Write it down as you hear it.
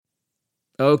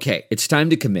Okay, it's time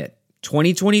to commit.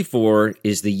 2024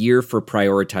 is the year for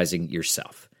prioritizing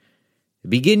yourself.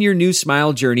 Begin your new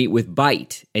smile journey with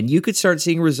Byte, and you could start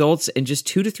seeing results in just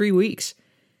 2 to 3 weeks.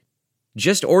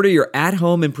 Just order your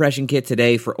at-home impression kit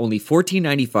today for only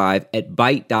 $14.95 at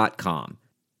Byte.com.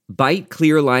 Byte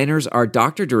clear liners are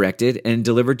doctor-directed and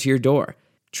delivered to your door.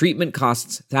 Treatment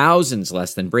costs thousands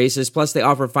less than braces, plus they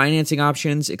offer financing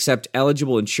options, accept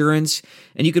eligible insurance,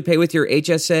 and you could pay with your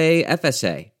HSA,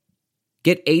 FSA.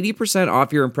 Get 80%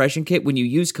 off your impression kit when you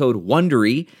use code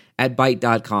WONDERY at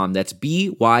Byte.com. That's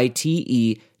BYTE.com.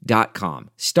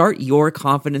 Start your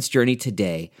confidence journey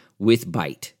today with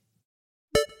Byte.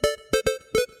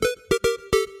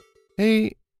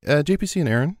 Hey, JPC and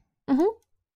Aaron. Mm-hmm.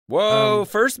 Whoa,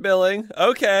 first billing.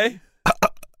 Okay.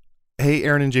 Hey,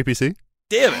 Aaron and JPC.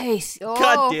 Damn it. Nice.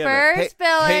 God damn it. First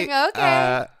billing.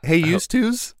 Okay. Hey, used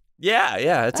tos. Yeah,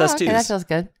 it's us okay, twos. that feels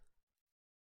good.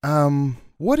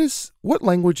 What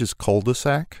language is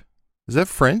cul-de-sac? Is that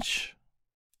French?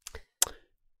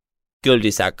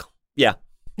 Cul-de-sac. Yeah.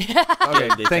 Okay,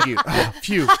 thank you. Oh,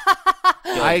 phew.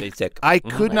 I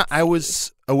could not. I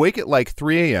was awake at like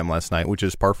 3 a.m. last night, which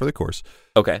is par for the course.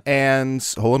 Okay. And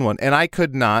hole in one. And I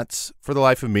could not, for the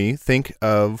life of me, think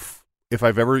of if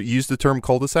I've ever used the term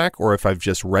cul-de-sac or if I've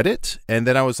just read it. And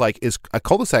then I was like, is a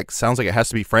cul-de-sac sounds like it has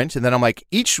to be French. And then I'm like,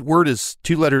 each word is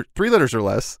 3 letters or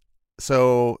less.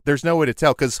 So there's no way to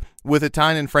tell, because with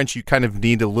Italian and French, you kind of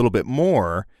need a little bit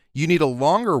more. You need a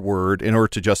longer word in order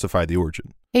to justify the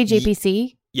origin. Hey,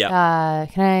 JPC. Yeah.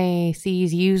 Can I see you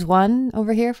use one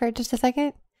over here for just a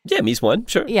second? Yeah, me's one.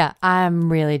 Sure. Yeah,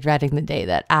 I'm really dreading the day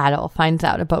that Adel finds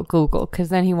out about Google, because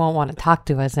then he won't want to talk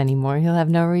to us anymore. He'll have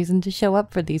no reason to show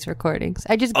up for these recordings.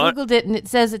 I just Googled it, and it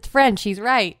says it's French. He's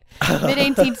right.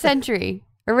 Mid-18th century.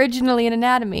 Originally in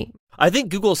anatomy. I think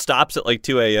Google stops at like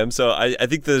 2 a.m. So I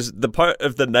think there's the part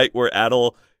of the night where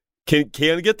Adel can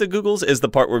get the Googles is the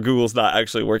part where Google's not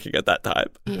actually working at that time.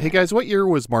 Yeah. Hey, guys, what year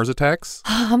was Mars Attacks?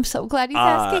 Oh, I'm so glad he's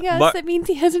asking us. That means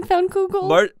he hasn't found Google.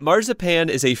 Marzipan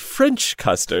is a French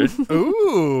custard.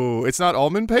 Ooh, it's not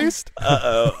almond paste?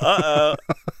 Uh-oh.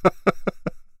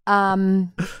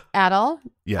 Adel,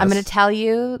 Yes. I'm going to tell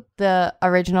you the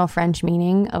original French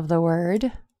meaning of the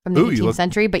word from the 18th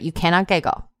century, but you cannot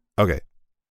giggle. Okay.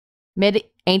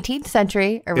 Mid-18th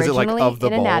century, Is it like originally of the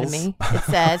in balls? anatomy. It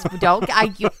says,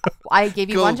 I gave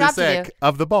you one job to do.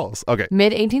 Of the balls. Okay.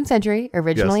 Mid-18th century,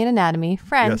 originally Yes. in anatomy,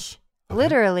 French, Yes. Okay.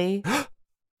 literally,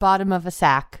 bottom of a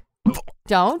sack.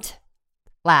 Don't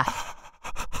laugh.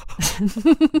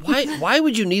 Why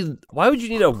would you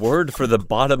need a word for the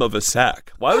bottom of a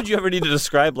sack? Why would you ever need to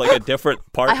describe like a different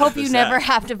part? I hope of the you sack? never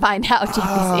have to find out, JPC.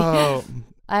 Oh.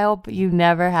 I hope you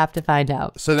never have to find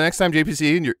out. So the next time,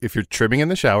 JPC, and if you're trimming in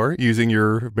the shower using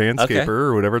your manscaper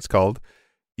or whatever it's called,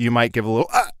 you might give a little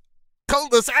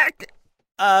cul-de-sac.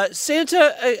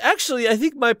 Santa, actually, I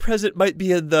think my present might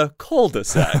be in the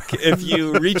cul-de-sac if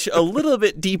you reach a little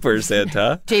bit deeper,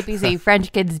 Santa. JPC,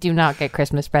 French kids do not get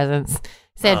Christmas presents.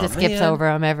 Santa skips man. over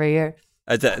them every year.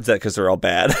 Is that because they're all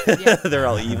bad? Yeah. They're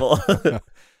all evil.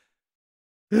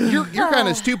 You're kind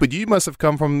of stupid. You must have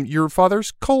come from your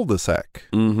father's cul-de-sac.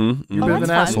 Mm-hmm. You're a bit of that's an fun.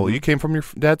 asshole. You came from your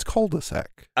dad's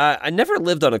cul-de-sac. I never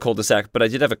lived on a cul-de-sac, but I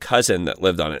did have a cousin that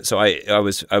lived on it. So I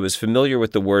was familiar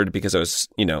with the word because I was,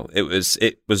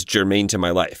 it was germane to my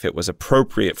life. It was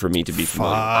appropriate for me to be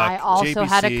familiar. I also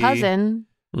had a JPC. cousin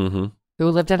Mm-hmm. who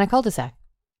lived in a cul-de-sac.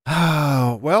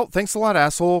 Oh, well, thanks a lot,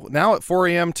 asshole. Now at 4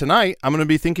 a.m. tonight, I'm going to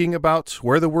be thinking about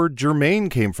where the word germane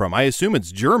came from. I assume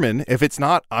it's German. If it's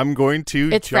not, I'm going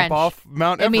to It's jump French. off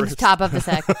Mount It Everest. means top of the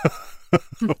sack.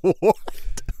 What?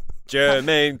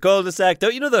 Germaine cul-de-sac.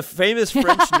 Don't you know the famous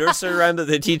French nursery rhyme that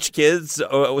they teach kids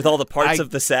with all the parts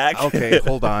of the sack? Okay,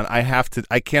 hold on.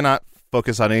 I cannot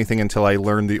focus on anything until I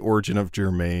learn the origin of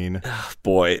germane.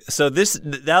 Boy. So this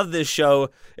show,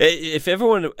 if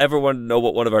everyone ever wanted to know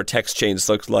what one of our text chains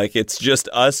looks like, it's just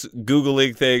us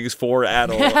Googling things for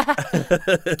Adel.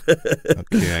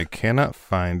 Okay, I cannot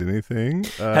find anything.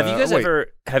 Have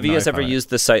you guys ever used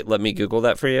the site Let Me Google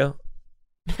That for you?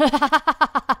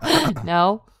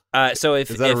 No. So Is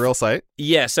that a real site?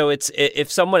 Yeah, so it's if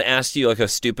someone asked you like a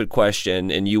stupid question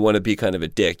and you want to be kind of a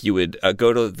dick, you would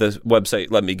go to the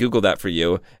website Let Me Google That for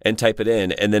you and type it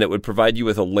in, and then it would provide you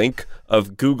with a link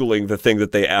of Googling the thing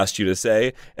that they asked you to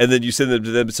say, and then you send them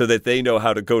to them so that they know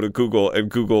how to go to Google and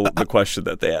Google the question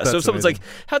that they asked. So if someone's amazing.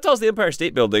 like, "How tall is the Empire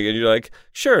State Building?" and you're like,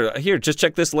 "Sure, here, just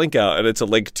check this link out," and it's a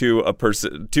link to a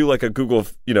person to like a Google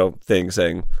thing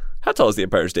saying, "How tall is the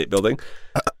Empire State Building?"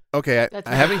 Okay,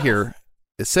 I have it here.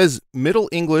 It says Middle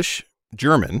English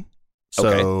German. So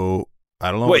Okay.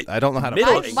 I don't know. Wait, I don't know how to.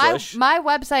 Middle find it. My English?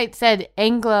 website said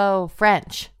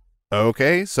Anglo-French.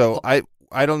 Okay, so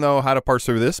I don't know how to parse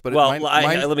through this, but Well,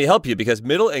 let me help you because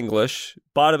Middle English,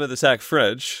 bottom of the sack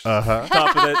French,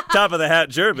 top of the hat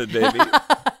German, baby.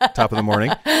 Top of the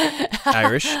morning,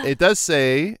 Irish. It does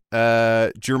say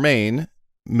Jermaine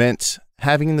meant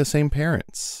having the same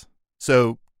parents.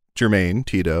 So Jermaine,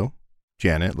 Tito,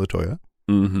 Janet, LaToya.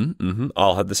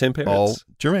 All had the same parents. All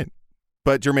Jermaine.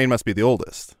 But Jermaine must be the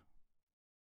oldest.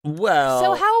 Well.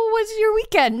 So how was your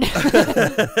weekend?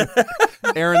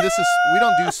 Aaron, we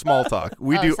don't do small talk.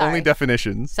 We do sorry. only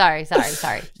definitions. Sorry.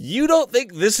 You don't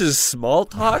think this is small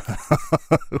talk?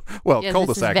 Well, Yeah,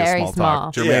 cul-de-sac this is is very small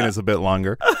small. talk. Jermaine Yeah. is a bit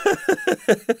longer.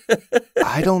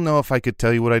 I don't know if I could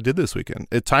tell you what I did this weekend.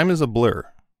 Time is a blur.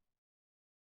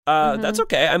 That's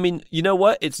okay. I mean, you know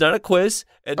what? It's not a quiz,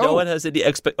 and no one has any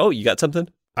Oh, you got something?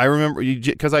 I remember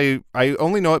because I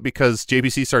only know it because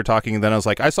JPC started talking, and then I was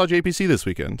like, I saw JPC this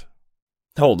weekend.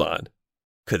 Hold on.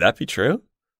 Could that be true?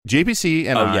 JPC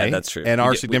and I, that's true. and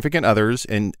our significant others,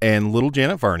 and little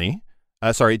Janet Varney,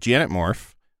 Janet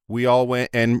Morph, we all went,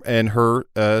 and her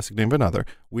significant other,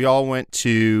 we all went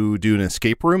to do an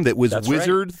escape room that was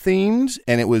wizard themed,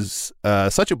 and it was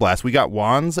such a blast. We got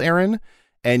wands, Aaron,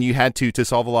 and you had to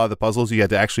solve a lot of the puzzles. You had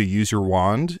to actually use your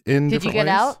wand in. Did you get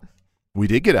ways. out? We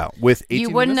did get out with 18 You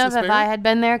wouldn't minutes have to if spare. I had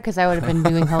been there because I would have been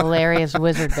doing hilarious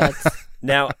wizard bits.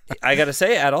 Now, I got to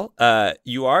say, Adel,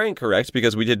 you are incorrect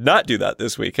because we did not do that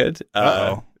this weekend.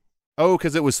 Oh,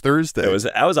 because it was Thursday.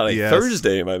 I was on a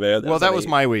Thursday, my man. That was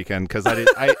my weekend because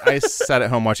I sat at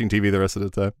home watching TV the rest of the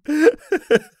time.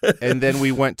 And then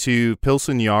we went to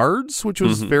Pilsen Yards, which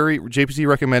was very JPC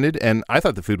recommended, and I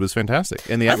thought the food was fantastic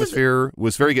and the atmosphere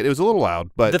was very good. It was a little loud,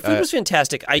 but the food was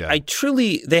fantastic. I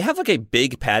truly, they have like a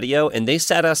big patio, and they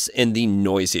sat us in the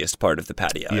noisiest part of the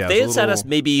patio. Yeah, if they had sat us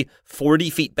maybe 40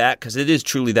 feet back, because it is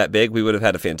truly that big, we would have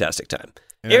had a fantastic time.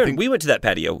 And Aaron, we went to that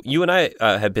patio. You and I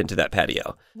have been to that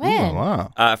patio. When?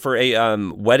 wow. For a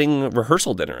wedding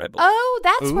rehearsal dinner, I believe. Oh,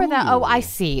 that's where that. Oh, I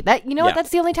see. That you know what? That's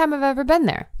the only time I've ever been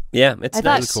there. Yeah, it's I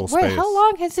nice. thought, Cool space. how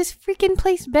long has this freaking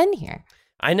place been here?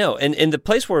 I know. And the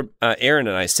place where Aaron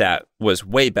and I sat was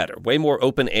way better, way more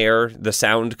open air. The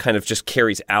sound kind of just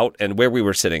carries out. And where we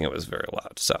were sitting, it was very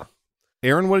loud. So,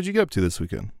 Aaron, what did you get up to this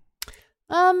weekend?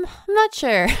 I'm not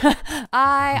sure.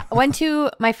 I went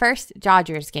to my first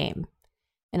Dodgers game.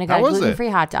 And I got a gluten-free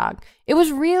hot dog. It was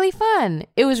really fun.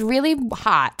 It was really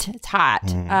hot. It's hot.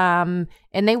 And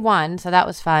they won, so that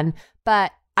was fun.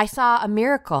 But I saw a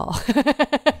miracle.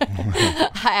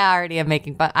 I already am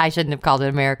making fun. I shouldn't have called it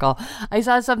a miracle. I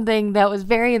saw something that was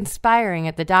very inspiring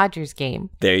at the Dodgers game.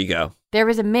 there you go. There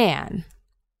was a man.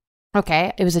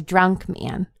 Okay, it was a drunk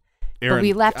man. Aaron, But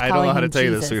we left I don't know calling how to him tell you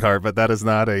this, Jesus. sweetheart, but that is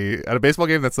not at a baseball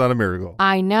game. That's not a miracle.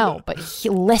 I know, but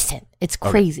listen, it's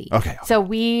crazy. Okay. So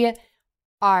we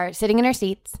are sitting in our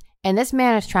seats, and this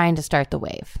man is trying to start the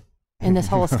wave in this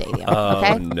whole stadium.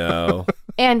 Okay, Oh, no.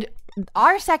 and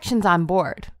our section's on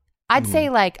board. I'd say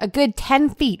like a good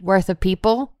 10 feet worth of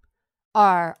people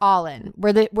are all in.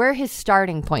 We're his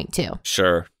starting point too,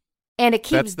 Sure. and it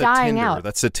keeps That's the dying tinder. out.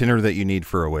 That's the tinder that you need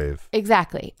for a wave.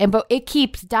 Exactly, but it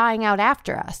keeps dying out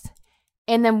after us.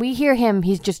 And then we hear him.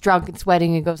 He's just drunk and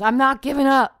sweating and goes, "I'm not giving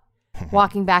up."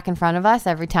 Walking back in front of us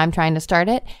every time trying to start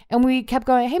it. And we kept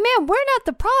going, "Hey man, we're not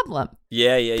the problem.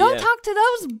 Yeah. Go talk to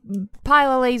those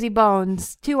pile of lazy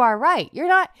bones to our right. You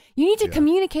need to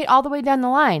communicate all the way down the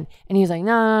line." And he was like,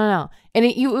 no. And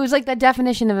it was like the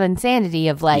definition of insanity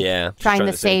of like trying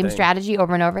the same thing. strategy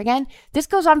over and over again. This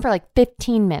goes on for like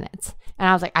 15 minutes. And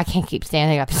I was like, I can't keep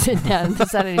standing up and sitting down and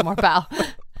set anymore, pal.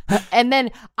 And then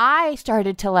I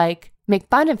started to like make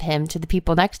fun of him to the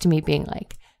people next to me, being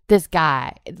like, this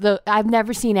guy, I've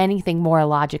never seen anything more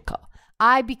illogical.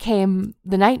 I became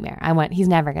the nightmare. I went, he's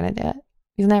never going to do it.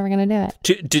 He's never going to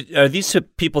do it. Are these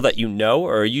people that you know,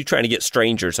 or are you trying to get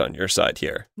strangers on your side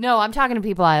here? No, I'm talking to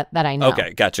people that I know.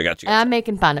 Okay, gotcha. And I'm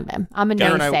making fun of him. I'm a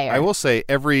Aaron, naysayer. I will say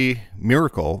every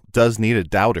miracle does need a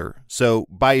doubter. So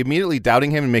by immediately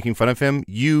doubting him and making fun of him,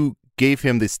 you gave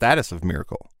him the status of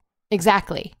miracle.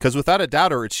 Exactly. Because without a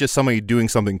doubter, it's just somebody doing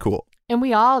something cool. And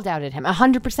we all doubted him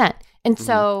 100%. And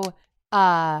so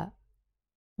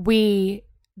we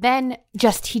then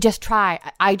he just tried.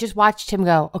 I just watched him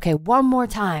go, okay, one more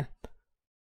time.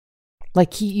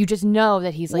 Like you just know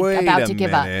that he's like Wait about a to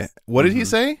give up. minute. What did he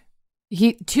say?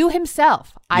 He to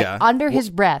himself, under his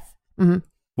breath. Mm-hmm.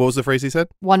 What was the phrase he said?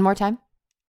 One more time.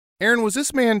 Aaron, was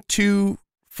this man two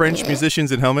French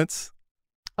musicians in helmets?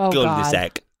 Oh God.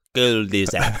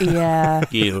 Cul-de-sac. Yeah.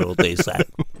 Cul-de-sac.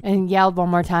 And yelled one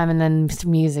more time, and then some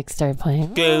music started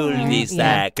playing.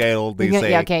 Cul-de-sac.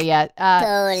 Yeah, okay, yeah.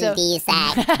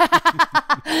 Cul-de-sac.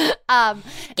 And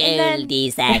then-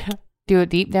 Cul-de-sac. do it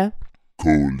deep now.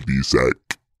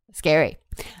 Cul-de-sac. Scary.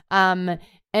 And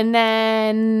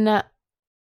then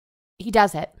he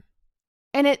does it.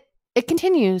 And it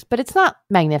continues, but it's not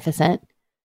magnificent.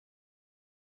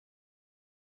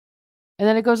 And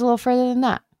then it goes a little further than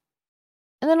that.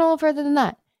 And then a little further than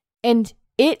that. And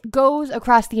it goes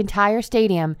across the entire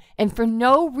stadium. And for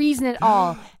no reason at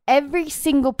all, every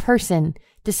single person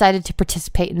decided to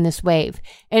participate in this wave.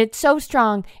 And it's so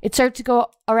strong, it starts to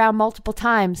go around multiple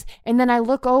times. And then I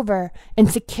look over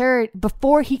and security,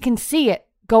 before he can see it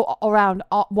go around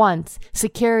once,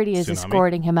 security is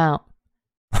escorting him out.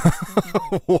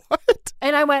 What?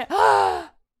 And I went, oh,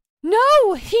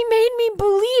 no, he made me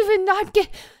believe and not get...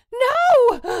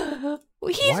 No!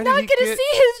 He's not going to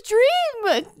see his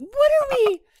dream! What are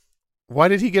we... Why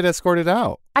did he get escorted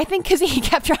out? I think because he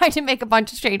kept trying to make a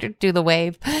bunch of strangers do the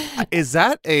wave. Is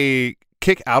that a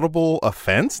kick-outable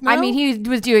offense now? I mean, he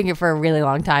was doing it for a really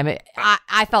long time.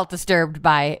 I felt disturbed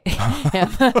by him.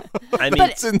 I mean,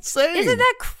 it's insane. Isn't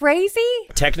that crazy?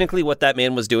 Technically, what that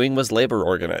man was doing was labor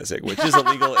organizing, which is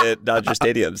illegal at Dodger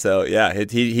Stadium. So, yeah,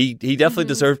 he definitely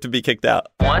deserved to be kicked out.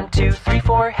 1, 2, 3,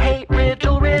 4, hate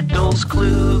riddles,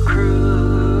 clue crew.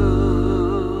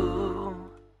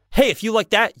 Hey, if you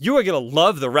like that, you are going to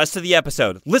love the rest of the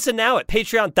episode. Listen now at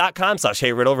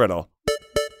patreon.com/heyriddleriddle.